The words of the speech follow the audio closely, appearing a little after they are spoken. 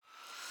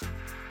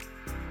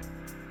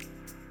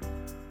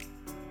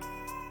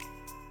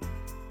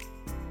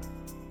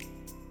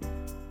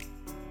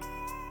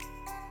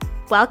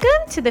Welcome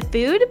to the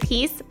Food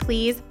Peace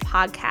Please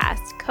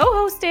podcast,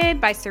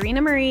 co-hosted by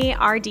Serena Marie,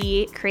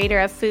 RD,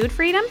 creator of Food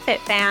Freedom Fit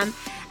Fam,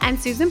 and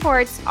Susan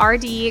Ports,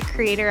 RD,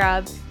 creator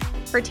of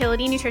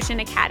Fertility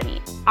Nutrition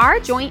Academy. Our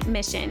joint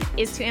mission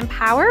is to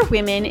empower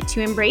women to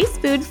embrace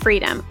food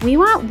freedom. We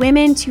want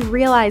women to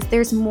realize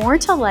there's more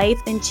to life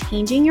than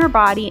changing your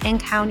body and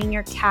counting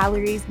your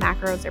calories,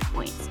 macros, or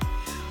points.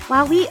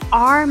 While we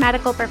are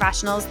medical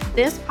professionals,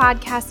 this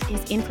podcast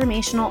is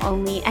informational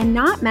only and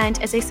not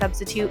meant as a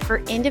substitute for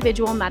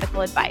individual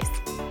medical advice.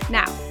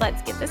 Now,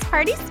 let's get this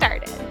party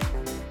started.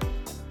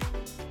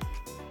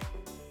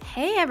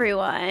 Hey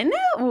everyone,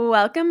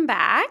 welcome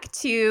back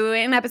to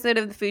an episode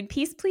of the Food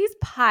Peace Please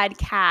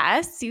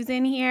podcast.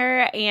 Susan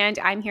here, and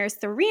I'm here,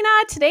 Serena.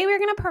 Today we're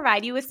going to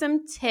provide you with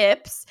some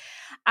tips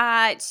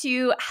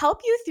to help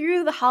you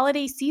through the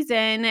holiday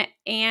season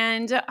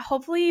and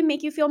hopefully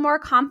make you feel more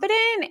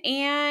confident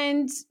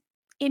and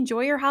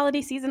enjoy your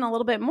holiday season a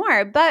little bit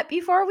more. But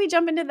before we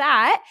jump into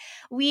that,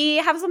 we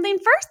have something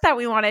first that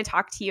we want to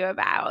talk to you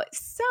about.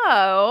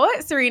 So,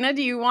 Serena,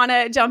 do you want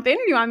to jump in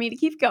or do you want me to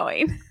keep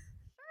going?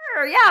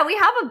 Sure. Yeah, we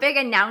have a big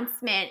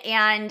announcement.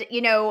 And,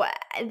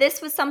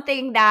 this was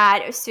something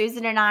that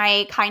Susan and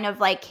I kind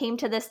of came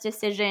to this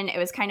decision. It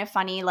was kind of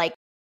funny.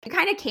 We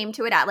kind of came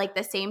to it at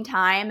the same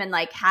time and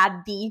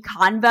had the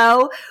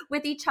convo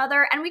with each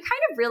other. And we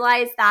kind of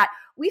realized that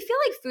we feel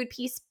like Food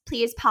Peace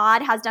Please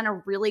Pod has done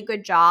a really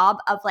good job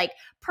of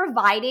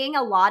providing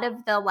a lot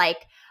of the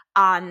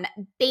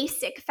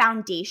basic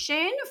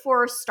foundation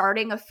for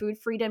starting a food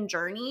freedom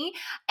journey.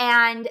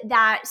 And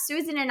that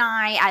Susan and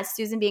I, as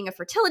Susan being a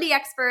fertility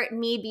expert,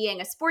 me being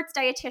a sports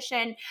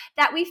dietitian,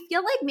 that we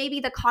feel like maybe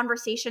the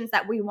conversations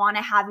that we want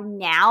to have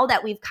now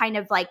that we've kind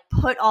of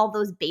put all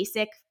those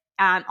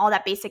all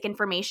that basic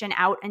information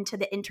out into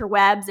the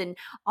interwebs and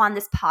on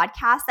this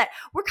podcast, that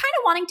we're kind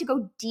of wanting to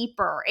go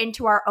deeper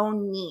into our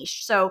own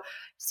niche. So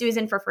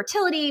Susan for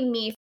fertility,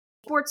 me for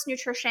sports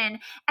nutrition.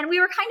 And we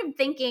were kind of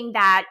thinking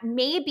that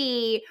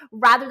maybe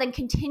rather than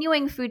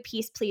continuing Food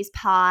Peace Please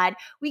Pod,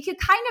 we could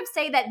kind of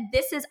say that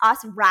this is us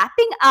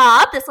wrapping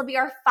up. This will be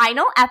our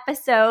final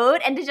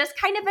episode. And to just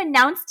kind of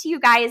announce to you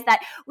guys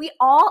that we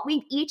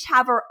each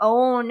have our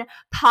own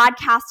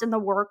podcast in the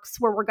works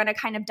where we're going to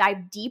kind of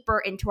dive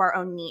deeper into our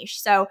own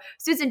niche. So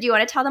Susan, do you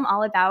want to tell them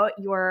all about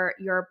your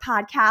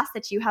podcast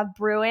that you have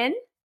brewing?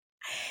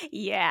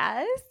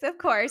 Yes, of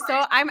course.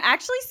 So I'm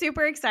actually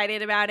super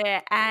excited about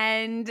it.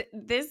 And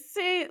this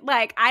is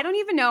I don't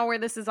even know where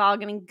this is all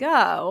going to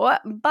go,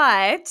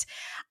 but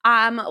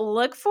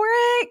look for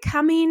it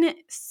coming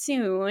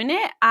soon.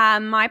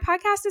 My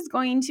podcast is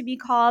going to be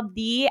called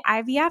The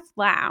IVF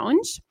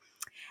Lounge.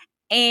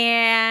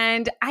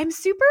 And I'm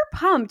super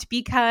pumped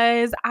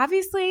because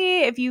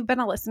obviously if you've been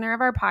a listener of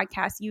our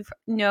podcast, you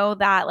know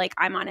that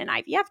I'm on an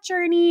IVF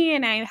journey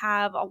and I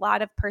have a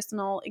lot of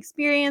personal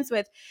experience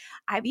with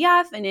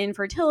IVF and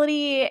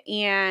infertility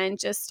and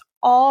just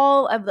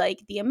all of the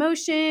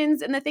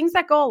emotions and the things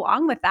that go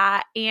along with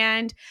that.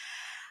 And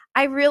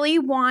I really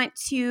want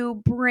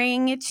to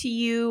bring to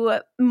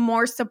you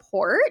more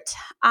support.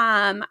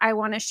 I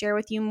want to share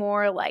with you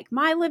more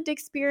my lived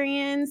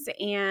experience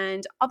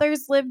and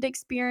others' lived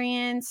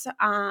experience.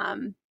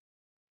 And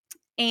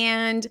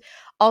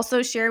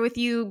also share with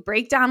you,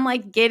 break down,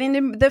 get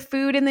into the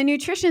food and the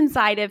nutrition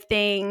side of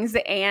things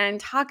and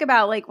talk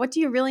about what do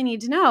you really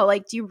need to know?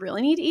 Do you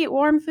really need to eat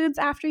warm foods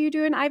after you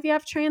do an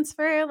IVF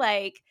transfer?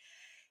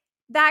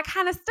 That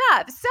kind of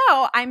stuff.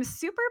 So I'm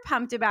super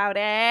pumped about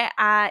it.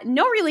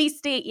 No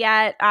release date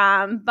yet,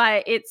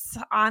 but it's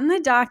on the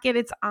docket.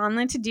 It's on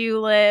the to-do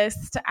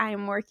list.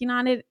 I'm working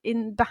on it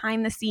in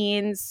behind the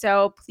scenes.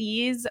 So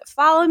please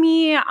follow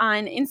me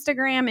on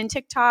Instagram and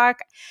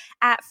TikTok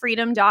at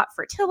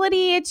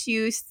freedom.fertility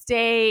to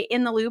stay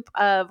in the loop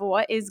of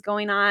what is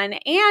going on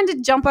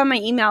and jump on my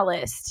email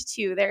list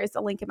too. There's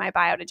a link in my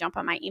bio to jump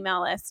on my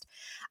email list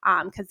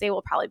because they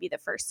will probably be the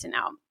first to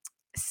know.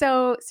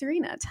 So,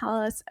 Serena, tell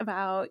us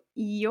about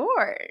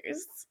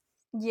yours.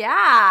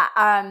 Yeah,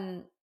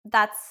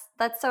 that's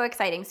so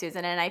exciting,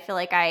 Susan. And I feel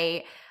like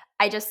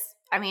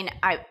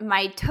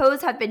my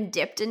toes have been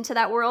dipped into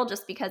that world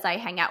just because I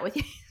hang out with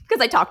you,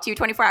 because I talk to you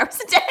 24 hours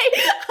a day.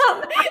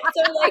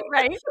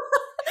 Right.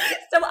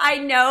 So I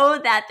know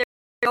that there's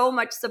so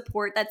much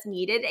support that's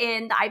needed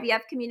in the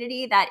IVF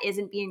community that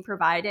isn't being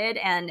provided.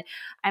 And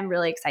I'm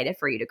really excited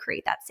for you to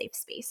create that safe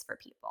space for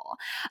people.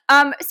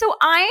 So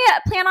I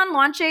plan on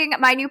launching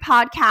my new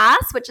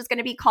podcast, which is going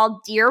to be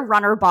called Dear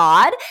Runner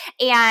Bod.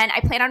 And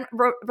I plan on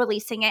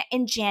releasing it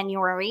in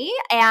January.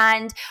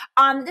 And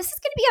this is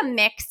going to be a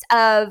mix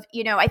of,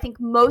 I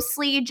think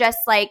mostly just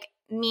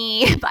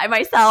me by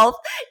myself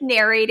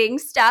narrating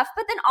stuff.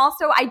 But then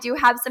also I do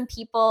have some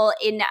people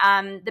in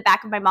the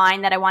back of my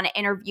mind that I want to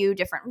interview,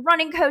 different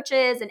running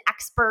coaches and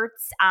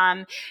experts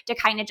to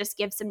kind of just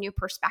give some new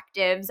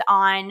perspectives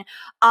on,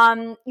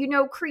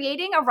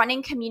 creating a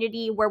running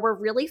community where we're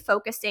really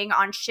focusing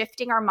on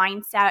shifting our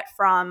mindset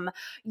from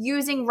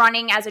using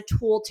running as a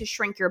tool to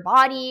shrink your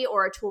body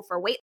or a tool for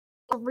weight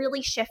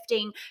really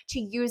shifting to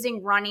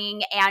using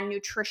running and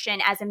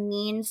nutrition as a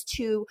means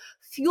to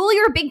fuel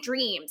your big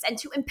dreams and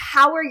to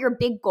empower your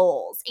big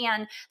goals.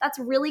 And that's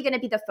really going to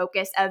be the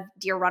focus of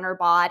Dear Runner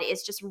Bod,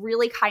 is just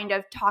really kind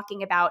of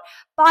talking about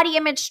body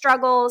image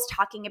struggles,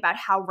 talking about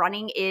how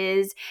running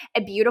is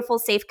a beautiful,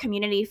 safe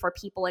community for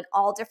people in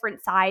all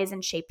different size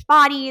and shaped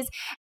bodies,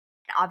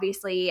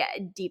 obviously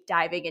deep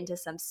diving into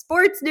some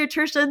sports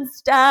nutrition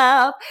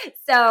stuff.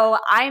 So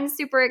I'm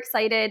super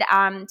excited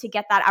to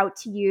get that out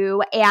to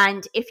you.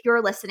 And if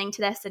you're listening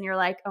to this and you're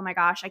like, oh my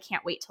gosh, I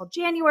can't wait till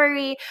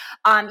January,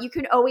 you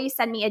can always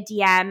send me a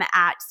DM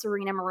at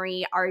Serena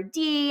Marie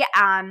RD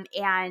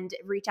and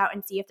reach out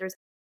and see if there's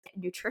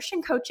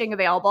nutrition coaching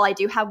available. I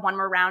do have one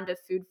more round of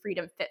Food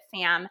Freedom Fit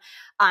Fam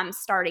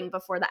starting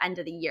before the end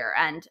of the year.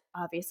 And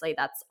obviously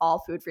that's all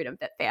Food Freedom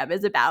Fit Fam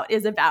is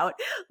about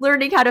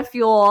learning how to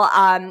fuel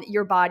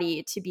your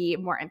body to be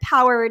more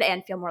empowered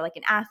and feel more like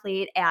an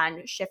athlete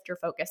and shift your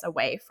focus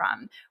away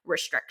from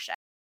restriction.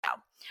 So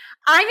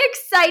I'm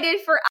excited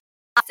for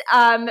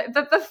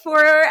but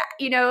before,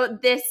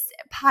 this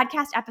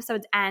podcast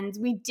episode ends,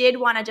 we did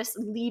want to just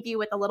leave you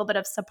with a little bit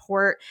of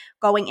support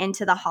going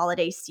into the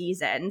holiday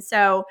season.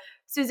 So,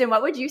 Susan,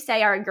 what would you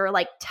say are your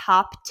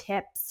top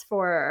tips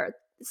for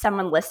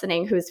someone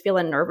listening who's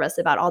feeling nervous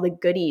about all the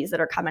goodies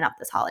that are coming up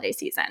this holiday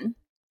season?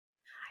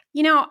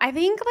 I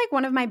think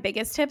one of my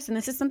biggest tips, and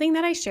this is something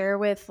that I share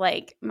with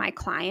my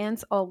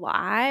clients a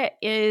lot,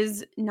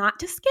 is not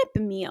to skip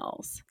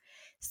meals.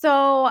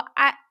 So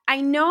I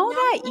know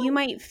that you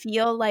might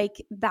feel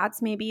like that's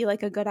maybe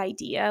a good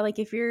idea.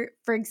 If you're,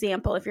 for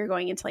example, if you're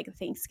going into a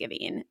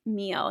Thanksgiving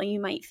meal,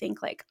 you might think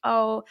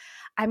oh,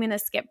 I'm going to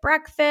skip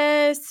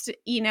breakfast,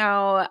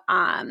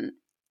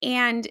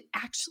 and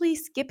actually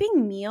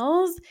skipping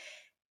meals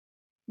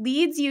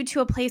leads you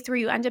to a place where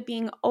you end up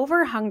being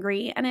over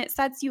hungry, and it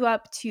sets you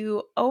up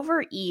to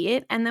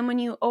overeat. And then when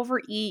you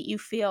overeat, you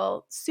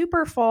feel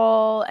super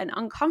full and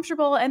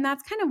uncomfortable. And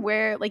that's kind of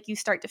where you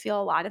start to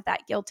feel a lot of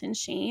that guilt and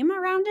shame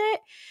around it.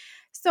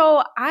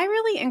 So I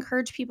really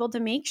encourage people to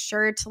make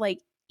sure to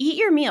eat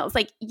your meals.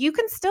 You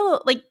can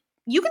still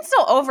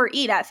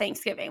overeat at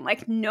Thanksgiving.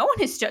 No one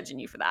is judging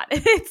you for that.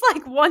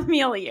 It's one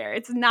meal a year.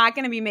 It's not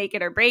going to be make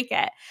it or break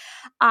it.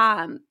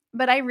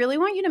 But I really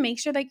want you to make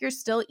sure you're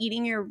still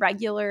eating your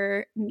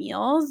regular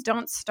meals.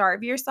 Don't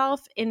starve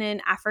yourself in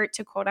an effort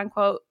to quote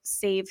unquote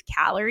save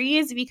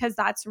calories, because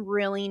that's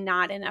really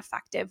not an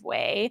effective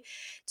way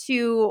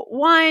to,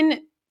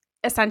 one,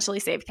 essentially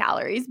save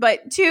calories,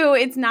 but two,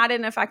 it's not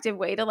an effective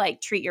way to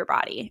treat your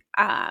body.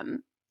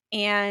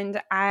 And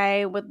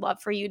I would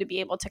love for you to be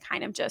able to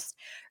kind of just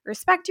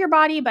respect your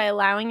body by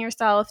allowing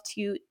yourself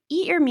to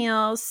eat your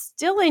meals,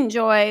 still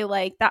enjoy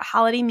that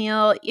holiday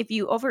meal. If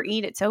you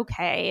overeat, it's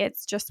okay.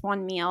 It's just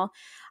one meal.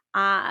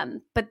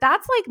 But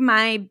that's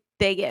my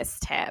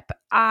biggest tip.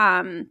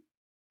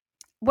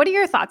 What are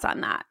your thoughts on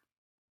that?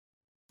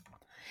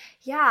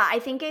 Yeah, I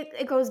think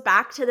it goes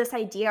back to this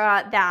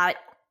idea that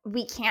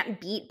we can't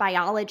beat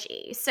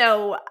biology.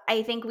 So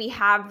I think we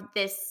have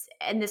this,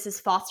 and this is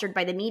fostered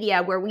by the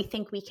media, where we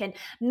think we can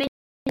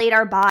manipulate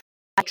our body,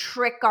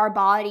 trick our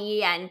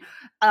body. And,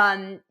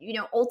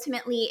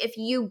 ultimately, if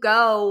you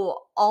go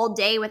all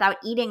day without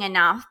eating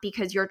enough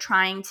because you're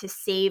trying to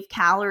save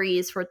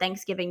calories for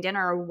Thanksgiving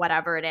dinner or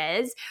whatever it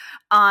is,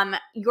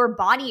 your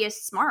body is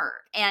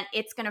smart and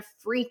it's going to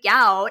freak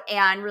out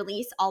and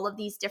release all of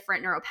these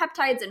different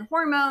neuropeptides and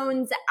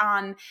hormones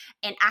and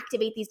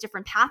activate these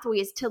different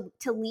pathways to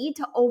lead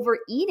to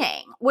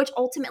overeating, which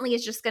ultimately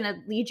is just going to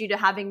lead you to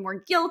having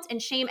more guilt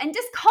and shame and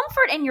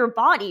discomfort in your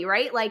body,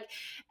 right? Like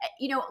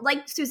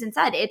Susan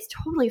said, it's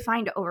totally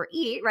fine to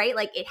overeat, right?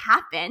 It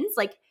happens.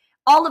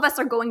 All of us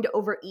are going to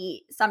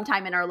overeat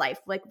sometime in our life.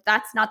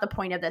 That's not the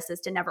point of this, is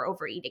to never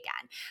overeat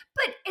again.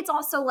 But it's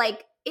also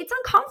it's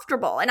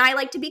uncomfortable, and I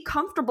like to be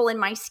comfortable in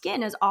my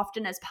skin as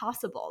often as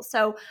possible.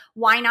 So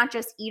why not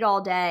just eat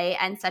all day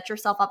and set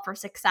yourself up for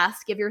success?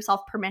 Give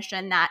yourself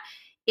permission that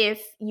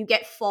if you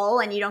get full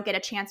and you don't get a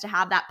chance to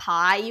have that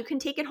pie, you can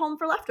take it home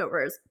for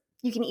leftovers.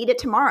 You can eat it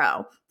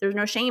tomorrow. There's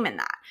no shame in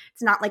that.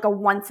 It's not a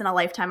once in a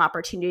lifetime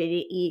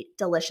opportunity to eat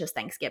delicious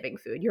Thanksgiving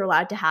food. You're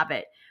allowed to have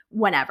it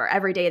whenever,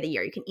 every day of the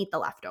year. You can eat the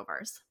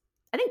leftovers.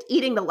 I think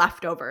eating the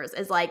leftovers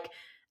is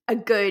a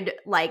good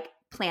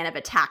plan of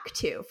attack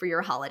too for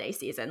your holiday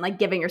season,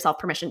 giving yourself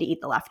permission to eat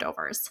the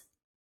leftovers.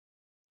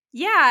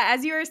 Yeah,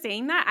 as you were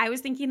saying that, I was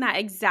thinking that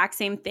exact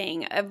same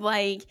thing of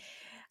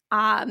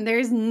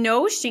there's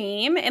no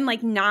shame in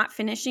not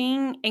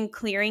finishing and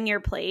clearing your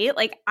plate.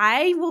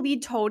 I will be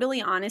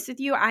totally honest with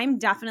you. I'm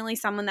definitely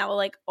someone that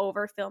will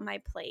overfill my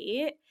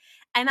plate.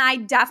 And I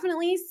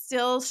definitely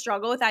still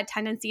struggle with that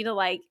tendency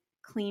to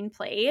clean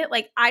plate.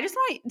 I just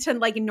want to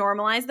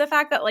normalize the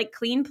fact that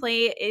clean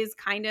plate is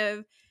kind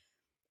of,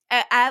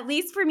 at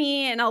least for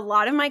me and a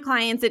lot of my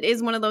clients, it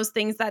is one of those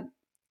things that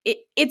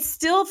it's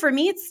still, for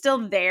me, it's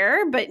still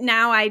there, but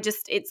now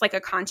it's a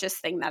conscious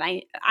thing that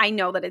I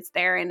know that it's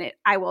there, and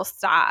I will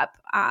stop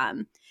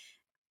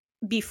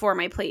before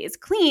my plate is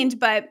cleaned.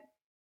 But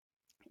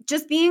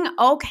just being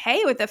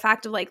okay with the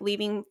fact of like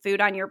leaving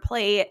food on your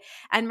plate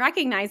and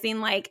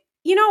recognizing like,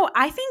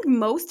 I think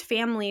most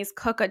families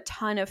cook a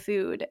ton of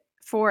food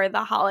for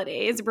the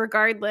holidays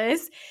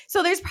regardless.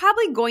 So there's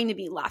probably going to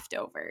be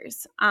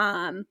leftovers.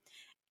 And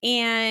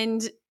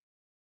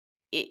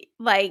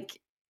like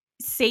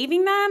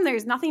saving them,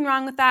 there's nothing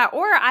wrong with that.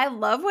 Or I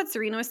love what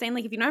Serena was saying.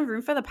 Like, if you don't have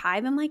room for the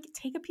pie, then like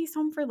take a piece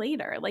home for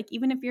later. Like,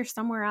 even if you're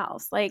somewhere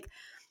else, like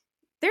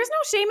there's no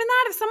shame in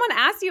that. If someone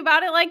asks you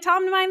about it, like tell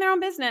them to mind their own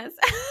business.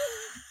 Like,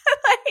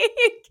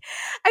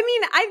 I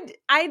mean,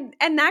 I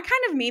and that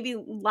kind of maybe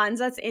lends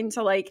us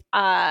into like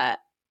the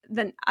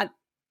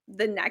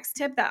next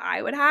tip that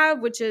I would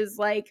have, which is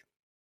like,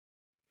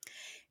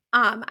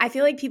 I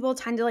feel like people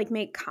tend to like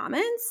make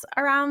comments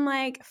around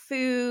like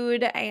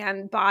food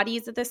and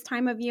bodies at this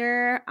time of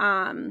year.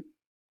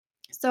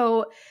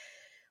 So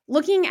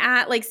looking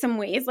at like some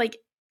ways like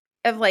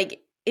of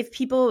like if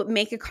people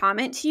make a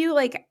comment to you,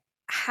 like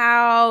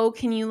how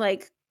can you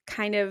like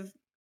kind of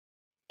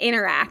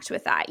interact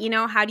with that?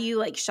 How do you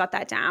like shut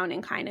that down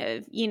and kind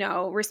of,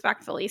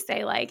 respectfully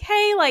say like,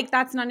 hey, like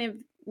that's none of,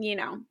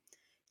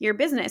 your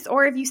business.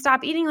 Or if you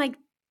stop eating, like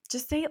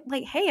just say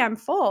like, hey, I'm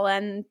full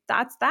and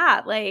that's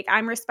that. Like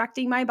I'm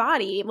respecting my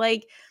body.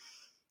 Like,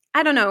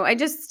 I don't know.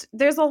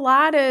 There's a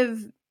lot of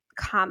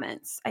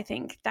comments I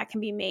think that can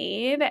be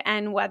made,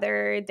 and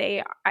whether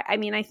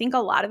I think a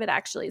lot of it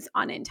actually is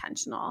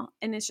unintentional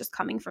and it's just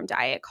coming from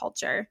diet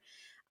culture.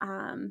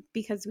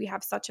 Because we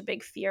have such a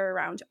big fear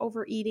around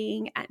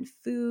overeating and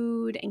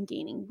food and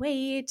gaining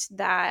weight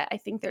that I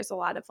think there's a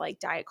lot of like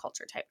diet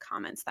culture type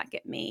comments that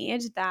get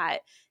made that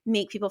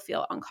make people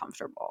feel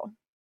uncomfortable.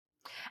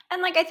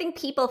 And like I think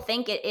people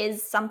think it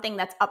is something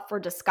that's up for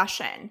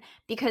discussion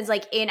because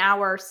like in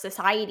our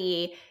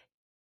society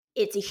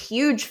it's a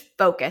huge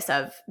focus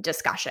of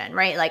discussion,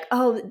 right? Like,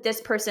 oh,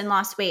 this person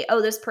lost weight. Oh,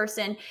 this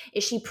person,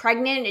 is she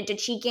pregnant? Did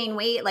she gain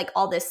weight? Like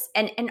all this.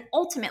 And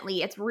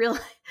ultimately it's real,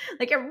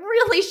 like it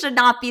really should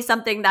not be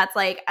something that's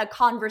like a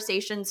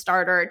conversation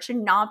starter. It should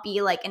not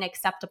be like an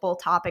acceptable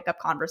topic of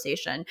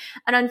conversation.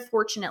 And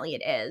unfortunately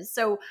it is.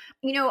 So,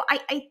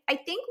 I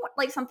think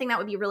like something that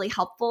would be really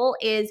helpful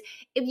is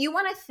if you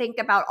want to think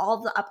about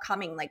all the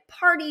upcoming like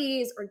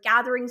parties or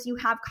gatherings you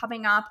have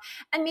coming up,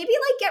 and maybe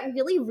like get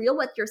really real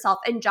with yourself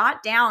and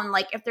jot down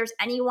like if there's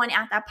anyone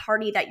at that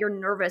party that you're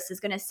nervous is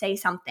going to say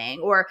something,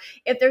 or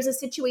if there's a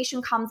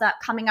situation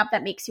coming up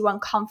that makes you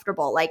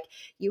uncomfortable, like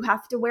you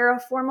have to wear a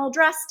formal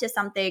dress to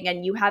something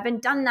and you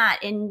haven't done that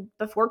since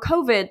before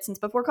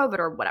COVID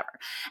or whatever.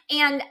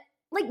 And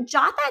like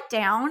jot that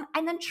down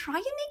and then try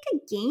and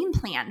make a game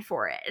plan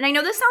for it. And I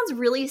know this sounds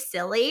really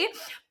silly,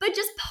 but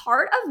just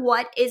part of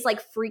what is like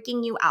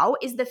freaking you out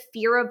is the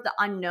fear of the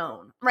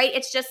unknown, right?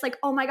 It's just like,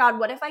 oh my God,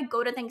 what if I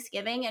go to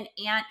Thanksgiving and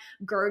Aunt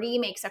Gertie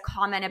makes a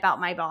comment about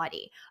my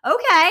body?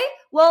 Okay,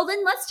 well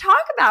then let's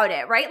talk about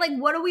it, right? Like,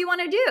 what do we want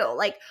to do?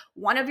 Like,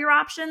 one of your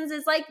options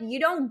is like, you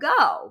don't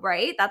go,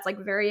 right? That's like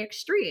very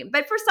extreme.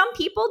 But for some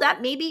people,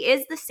 that maybe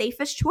is the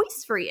safest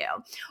choice for you.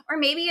 Or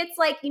maybe it's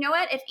like, you know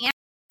what, if Aunt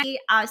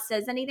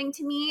says anything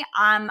to me,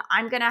 I'm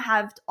gonna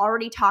have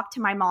already talked to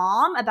my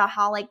mom about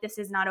how like this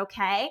is not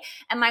okay,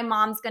 and my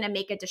mom's gonna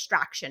make a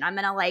distraction. I'm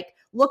gonna like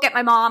look at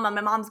my mom, and my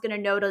mom's gonna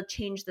know to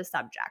change the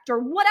subject or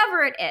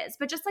whatever it is.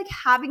 But just like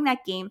having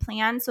that game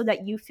plan so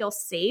that you feel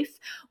safe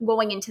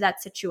going into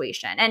that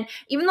situation. And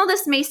even though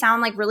this may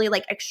sound like really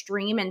like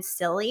extreme and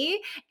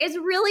silly, it's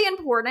really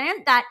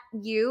important that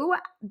you,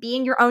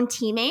 being your own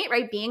teammate,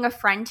 right, being a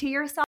friend to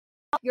yourself,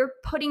 you're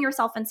putting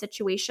yourself in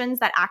situations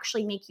that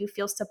actually make you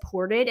feel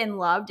supported and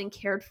loved and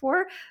cared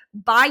for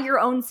by your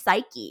own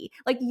psyche.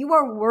 Like you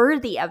are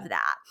worthy of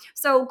that.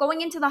 So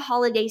going into the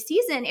holiday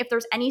season, if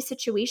there's any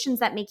situations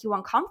that make you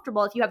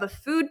uncomfortable, if you have a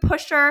food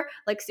pusher,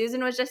 like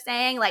Susan was just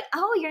saying, like,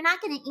 oh, you're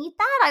not going to eat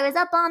that? I was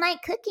up all night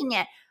cooking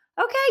it.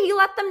 Okay, you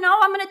let them know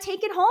I'm going to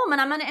take it home and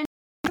I'm going to enjoy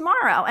it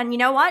tomorrow. And you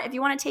know what? If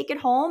you want to take it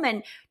home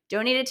and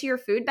donate it to your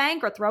food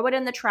bank or throw it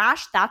in the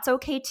trash, that's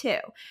okay too.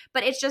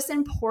 But it's just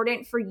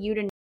important for you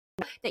to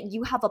that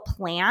you have a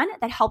plan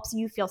that helps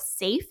you feel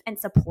safe and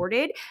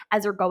supported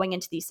as you're going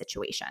into these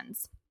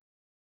situations.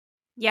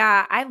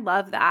 Yeah, I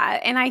love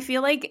that. And I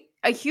feel like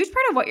a huge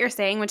part of what you're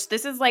saying, which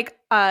this is like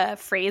a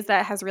phrase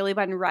that has really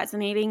been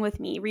resonating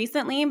with me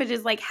recently, but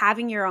is like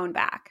having your own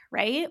back,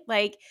 right?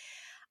 Like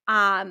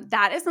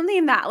that is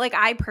something that like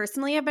I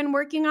personally have been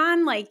working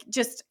on, like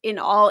just in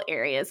all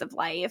areas of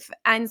life.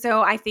 And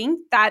so I think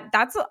that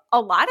that's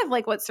a lot of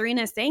like what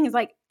Serena is saying is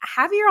like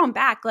have your own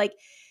back. Like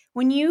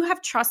when you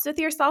have trust with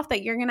yourself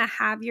that you're going to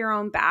have your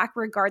own back,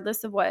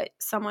 regardless of what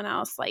someone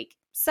else like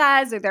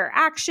says or their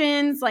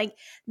actions, like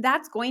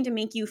that's going to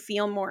make you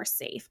feel more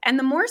safe. And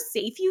the more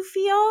safe you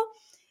feel,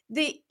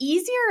 the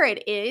easier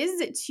it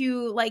is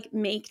to like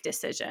make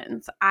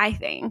decisions, I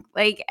think.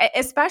 Like,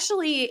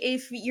 especially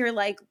if you're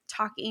like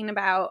talking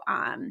about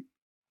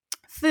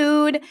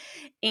food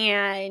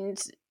and,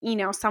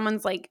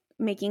 someone's like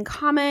making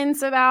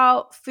comments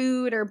about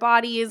food or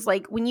bodies,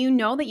 like when you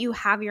know that you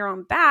have your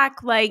own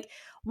back, like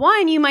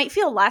one, you might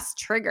feel less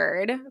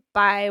triggered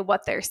by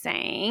what they're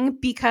saying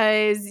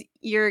because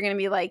you're going to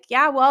be like,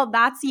 yeah, well,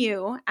 that's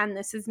you and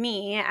this is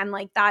me. And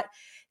like that,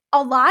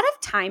 a lot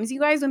of times, you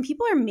guys, when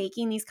people are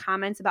making these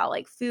comments about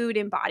like food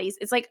and bodies,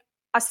 it's like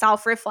a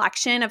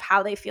self-reflection of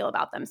how they feel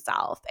about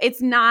themselves.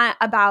 It's not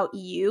about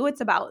you,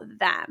 it's about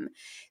them.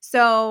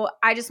 So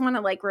I just want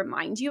to like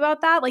remind you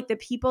about that. Like the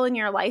people in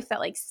your life that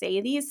like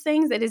say these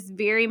things, it is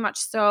very much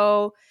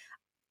so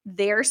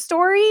their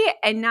story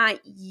and not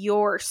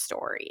your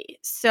story.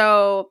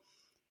 So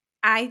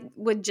I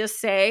would just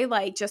say,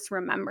 like, just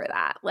remember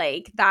that.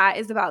 Like, that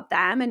is about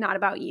them and not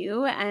about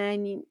you.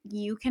 And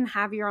you can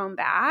have your own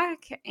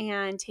back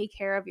and take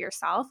care of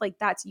yourself. Like,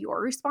 that's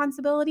your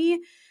responsibility.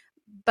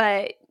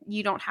 But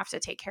you don't have to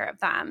take care of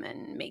them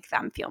and make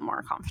them feel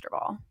more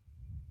comfortable.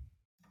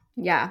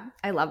 Yeah,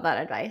 I love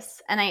that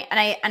advice. And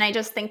I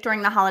just think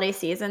during the holiday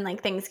season,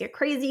 like things get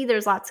crazy.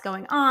 There's lots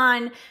going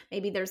on.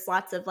 Maybe there's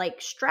lots of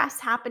like stress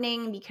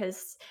happening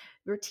because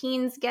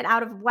routines get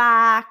out of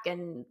whack.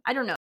 And I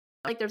don't know.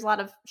 Like there's a lot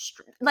of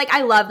like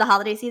I love the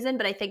holiday season,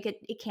 but I think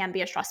it can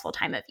be a stressful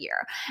time of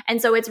year.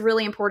 And so it's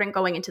really important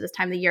going into this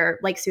time of the year,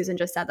 like Susan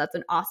just said, that's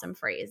an awesome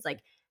phrase. Like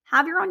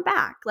have your own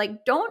back.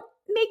 Like don't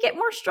make it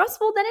more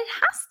stressful than it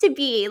has to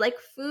be. Like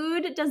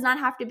food does not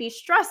have to be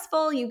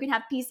stressful. You can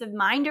have peace of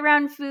mind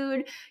around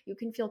food. You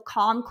can feel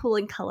calm, cool,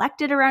 and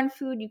collected around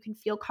food. You can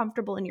feel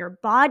comfortable in your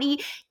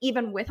body,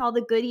 even with all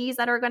the goodies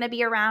that are going to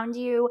be around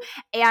you.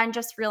 And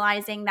just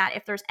realizing that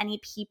if there's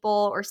any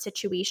people or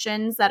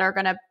situations that are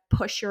going to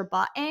push your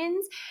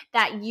buttons,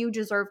 that you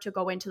deserve to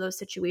go into those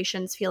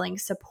situations feeling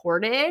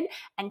supported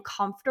and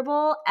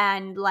comfortable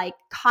and like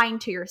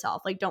kind to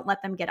yourself. Like don't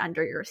let them get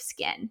under your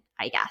skin,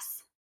 I guess.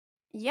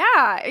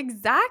 Yeah,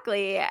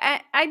 exactly.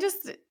 I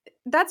just,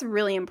 that's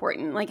really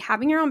important. Like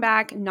having your own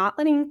back, not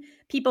letting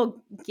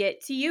people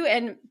get to you,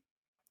 and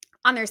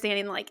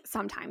understanding like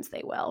sometimes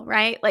they will,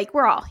 right? Like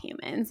we're all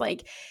humans.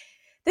 Like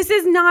this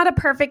is not a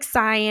perfect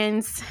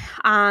science,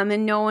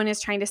 and no one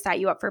is trying to set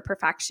you up for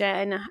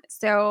perfection.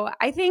 So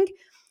I think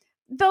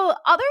the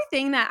other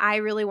thing that I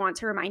really want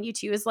to remind you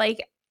too is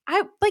like,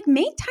 I like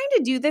make time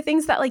to do the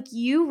things that like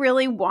you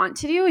really want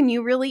to do and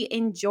you really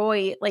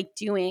enjoy like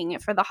doing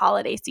for the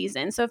holiday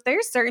season. So if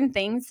there's certain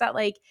things that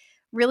like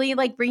really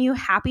like bring you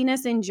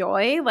happiness and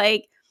joy,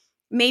 like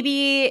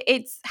maybe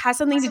it's has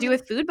something to do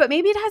with food, but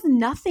maybe it has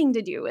nothing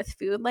to do with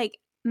food. Like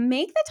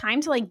make the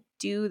time to like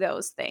do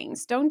those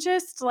things. Don't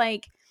just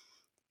like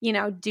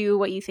do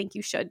what you think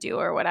you should do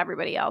or what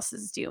everybody else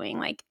is doing.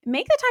 Like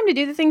make the time to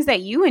do the things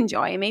that you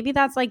enjoy. Maybe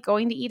that's like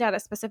going to eat at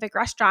a specific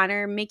restaurant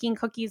or making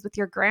cookies with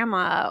your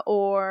grandma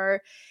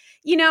or,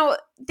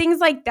 things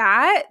like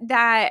that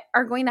that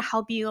are going to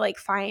help you like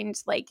find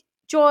like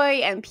joy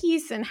and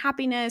peace and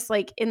happiness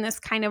like in this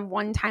kind of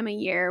one time a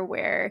year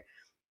where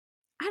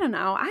I don't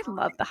know. I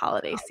love the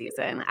holiday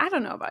season. I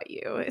don't know about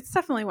you. It's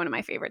definitely one of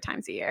my favorite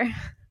times of year.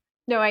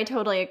 No, I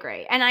totally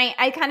agree. And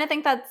I kind of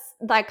think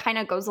that kind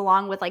of goes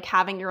along with like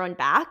having your own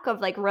back of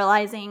like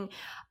realizing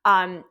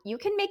you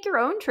can make your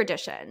own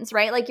traditions,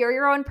 right? Like you're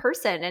your own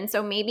person. And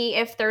so maybe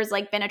if there's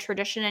like been a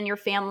tradition in your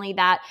family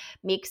that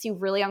makes you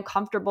really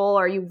uncomfortable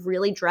or you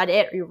really dread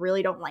it or you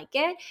really don't like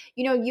it,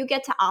 you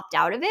get to opt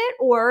out of it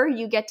or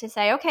you get to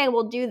say, okay,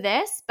 we'll do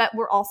this, but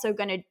we're also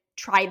going to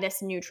try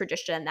this new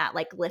tradition that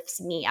like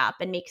lifts me up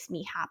and makes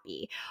me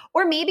happy.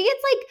 Or maybe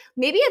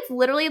it's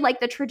literally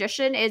like the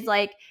tradition is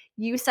like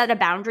you set a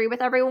boundary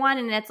with everyone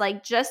and it's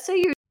like just so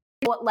you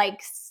know,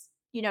 like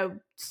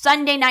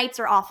Sunday nights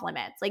are off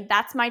limits. Like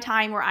that's my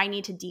time where I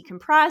need to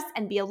decompress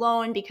and be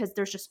alone because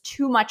there's just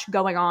too much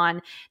going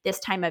on this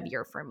time of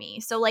year for me.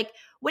 So like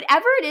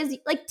whatever it is,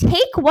 like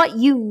take what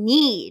you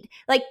need.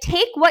 Like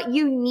take what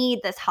you need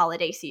this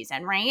holiday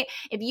season, right?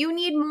 If you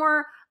need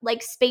more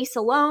like space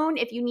alone,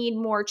 if you need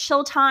more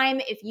chill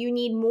time, if you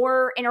need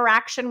more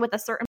interaction with a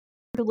certain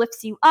person who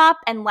lifts you up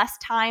and less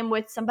time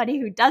with somebody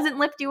who doesn't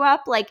lift you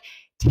up, like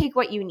take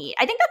what you need.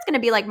 I think that's going to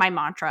be like my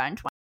mantra in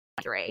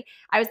 2023.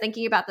 I was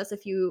thinking about this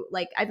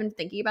I've been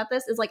thinking about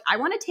this is like I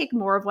want to take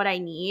more of what I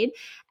need.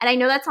 And I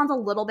know that sounds a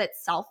little bit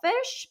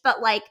selfish,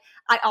 but like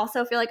I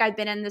also feel like I've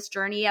been in this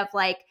journey of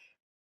like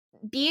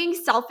being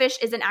selfish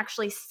isn't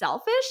actually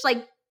selfish.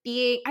 Like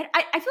being I feel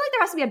like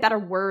there has to be a better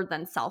word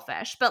than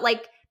selfish, but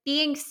like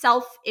being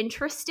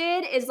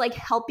self-interested is like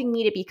helping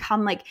me to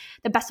become like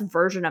the best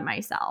version of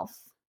myself.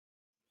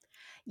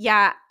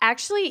 Yeah,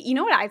 actually, you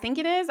know what I think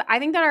it is? I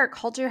think that our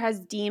culture has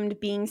deemed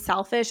being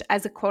selfish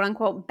as a quote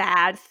unquote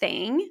bad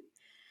thing.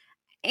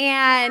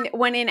 And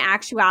when in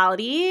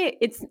actuality,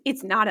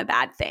 it's not a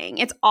bad thing.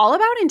 It's all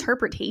about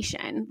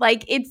interpretation.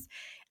 Like it's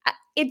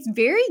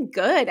very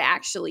good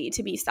actually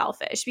to be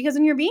selfish because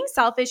when you're being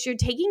selfish, you're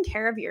taking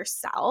care of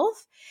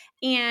yourself,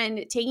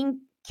 and taking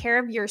care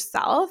of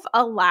yourself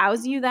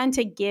allows you then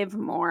to give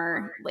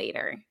more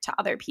later to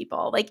other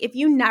people. Like if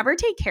you never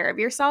take care of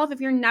yourself,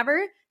 if you're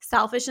never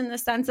selfish in the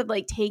sense of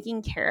like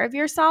taking care of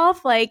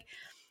yourself, like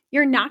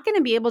you're not going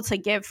to be able to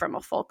give from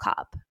a full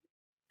cup.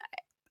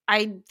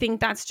 I think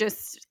that's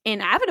just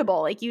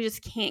inevitable. Like you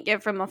just can't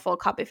give from a full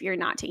cup if you're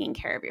not taking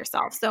care of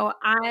yourself. So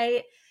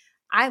I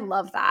I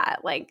love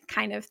that, like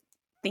kind of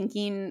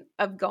thinking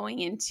of going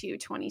into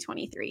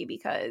 2023,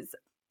 because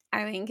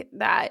I think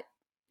that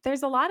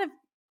there's a lot of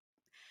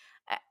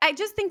I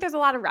just think there's a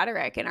lot of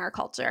rhetoric in our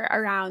culture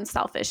around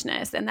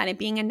selfishness and that it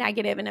being a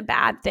negative and a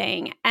bad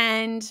thing.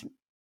 And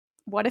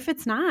what if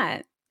it's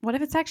not? What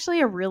if it's actually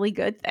a really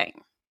good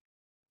thing?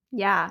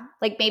 Yeah.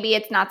 Like maybe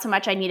it's not so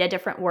much I need a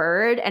different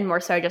word and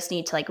more so I just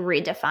need to like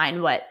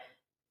redefine what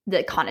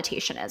the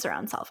connotation is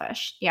around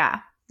selfish. Yeah.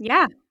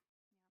 Yeah.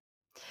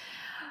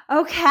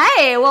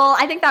 Okay. Well,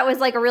 I think that was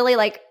like a really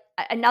like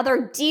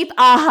another deep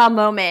aha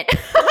moment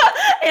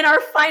in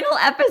our final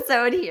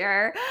episode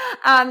here.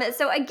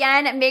 So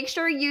again, make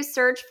sure you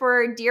search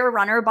for Dear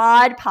Runner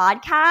Bod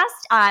podcast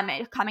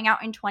coming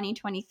out in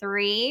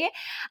 2023.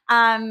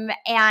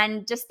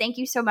 And just thank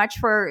you so much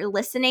for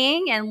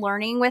listening and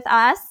learning with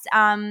us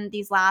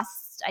these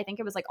last, I think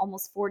it was like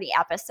almost 40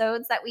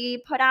 episodes that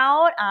we put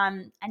out.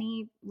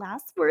 Any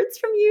last words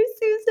from you,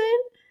 Susan?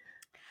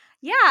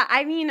 Yeah,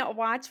 I mean,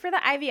 watch for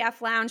the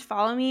IVF Lounge.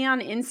 Follow me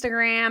on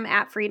Instagram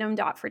at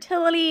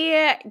freedom.fertility.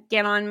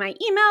 Get on my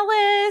email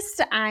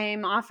list.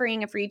 I'm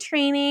offering a free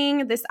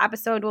training. This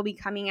episode will be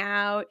coming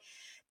out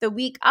the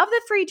week of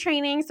the free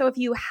training. So if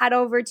you head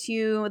over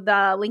to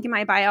the link in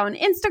my bio on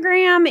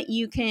Instagram,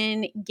 you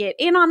can get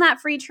in on that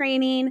free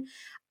training.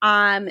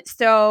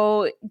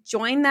 So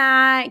join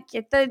that,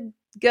 get the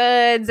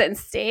goods, and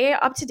stay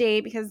up to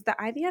date because the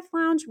IVF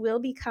Lounge will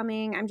be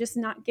coming. I'm just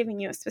not giving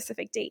you a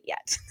specific date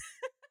yet.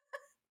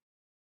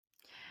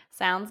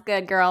 Sounds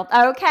good, girl.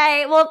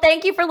 Okay. Well,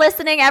 thank you for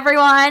listening,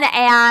 everyone,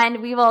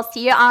 and we will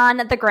see you on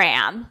the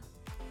gram.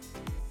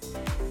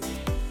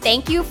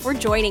 Thank you for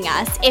joining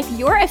us. If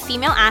you're a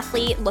female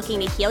athlete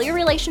looking to heal your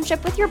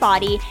relationship with your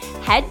body,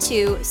 head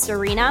to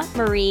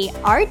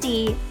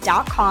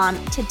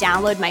serenamarierd.com to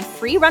download my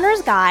free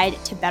runner's guide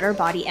to better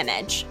body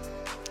image.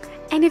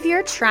 And if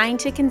you're trying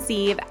to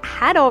conceive,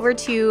 head over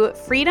to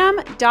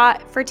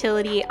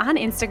freedom.fertility on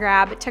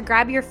Instagram to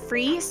grab your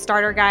free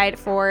starter guide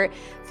for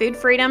food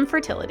freedom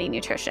fertility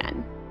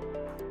nutrition.